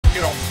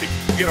off me,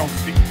 get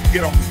off me,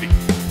 get off me.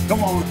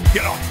 Come on,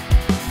 get off.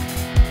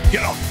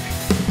 Get off me.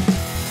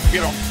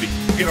 Get off me,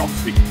 get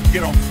off me,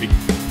 get off me.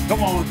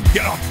 Come on,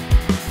 get off.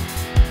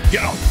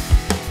 Get off.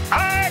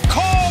 I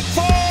call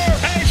for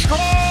a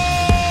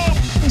strong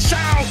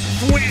south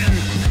wind.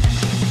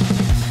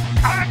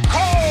 I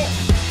call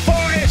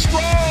for a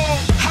strong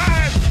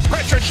high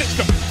pressure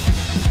system.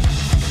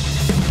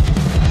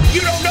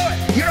 You don't do it,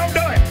 you don't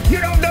do it,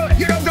 you don't do it,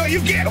 you don't do it,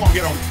 you get. Come on,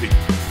 get off me.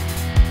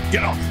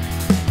 Get off.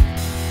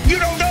 You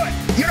don't do it,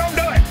 you don't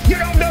do it, you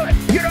don't do it,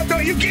 you don't do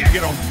it, you get.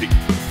 Get off me.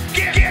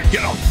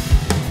 Get off.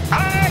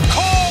 I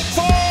call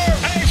for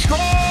a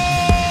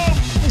strong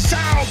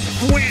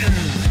south wind.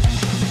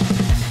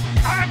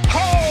 I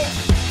call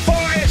for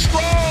a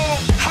strong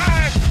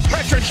high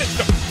pressure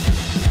system.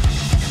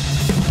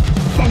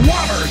 The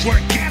waters were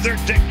gathered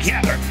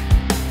together.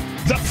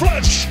 The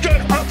flood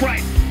stood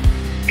upright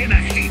in a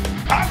heap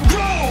of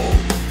glow.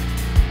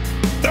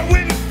 The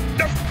wind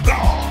of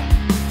God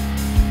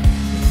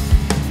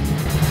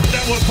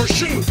that will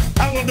pursue.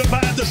 I will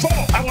divide the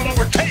soul. I will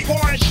overtake for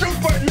a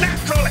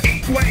supernatural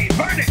heat wave.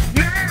 Burn it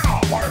now,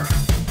 world.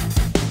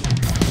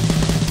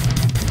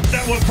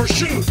 That will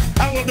pursue.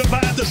 I will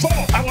divide the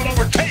soul. I will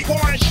overtake for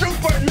a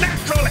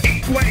supernatural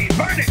heat wave.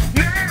 Burn it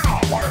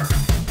now, world.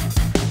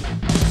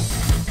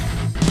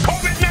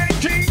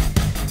 COVID-19,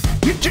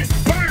 you just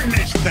burn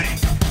this thing.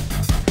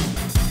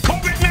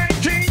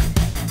 COVID-19,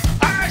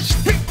 I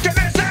speak to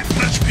this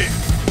atmosphere.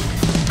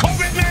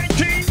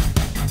 COVID-19,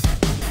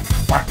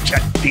 watch a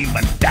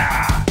demon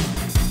die.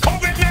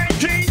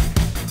 COVID-19,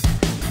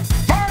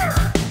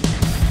 burn.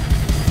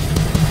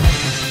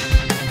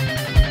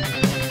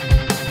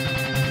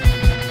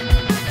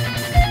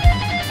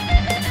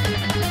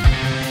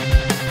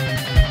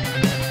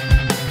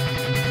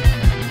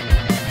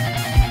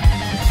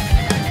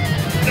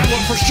 I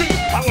will pursue,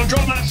 I will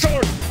draw my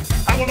sword,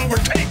 I will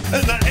overtake,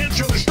 and the hand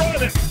shall destroy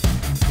them.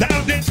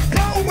 Thou didst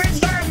blow with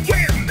thy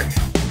wind.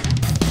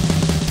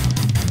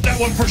 That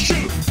will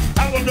pursue,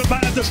 I will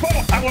divide the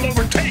spoil, I will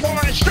overtake for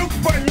a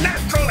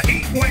supernatural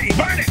heat wave.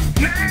 Burn it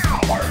now,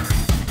 word.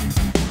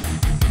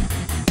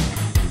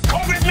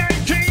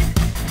 COVID-19,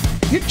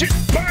 you just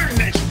burn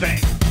this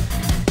thing.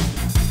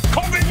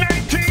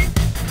 COVID-19,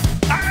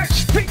 I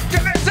speak to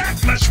this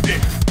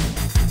atmosphere.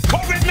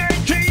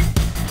 COVID-19,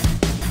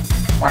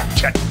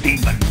 watch a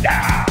demon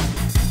die.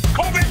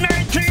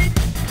 COVID-19,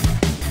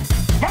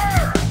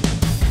 burn.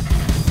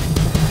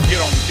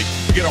 Get on me,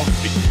 get on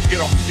me,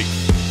 get on me.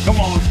 Come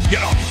on,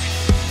 get on me.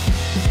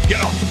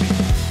 Get on me.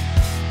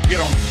 Get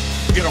on me,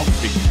 get on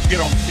me, get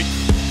on me.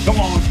 Come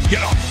on,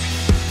 get on me.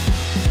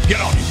 Get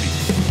on me.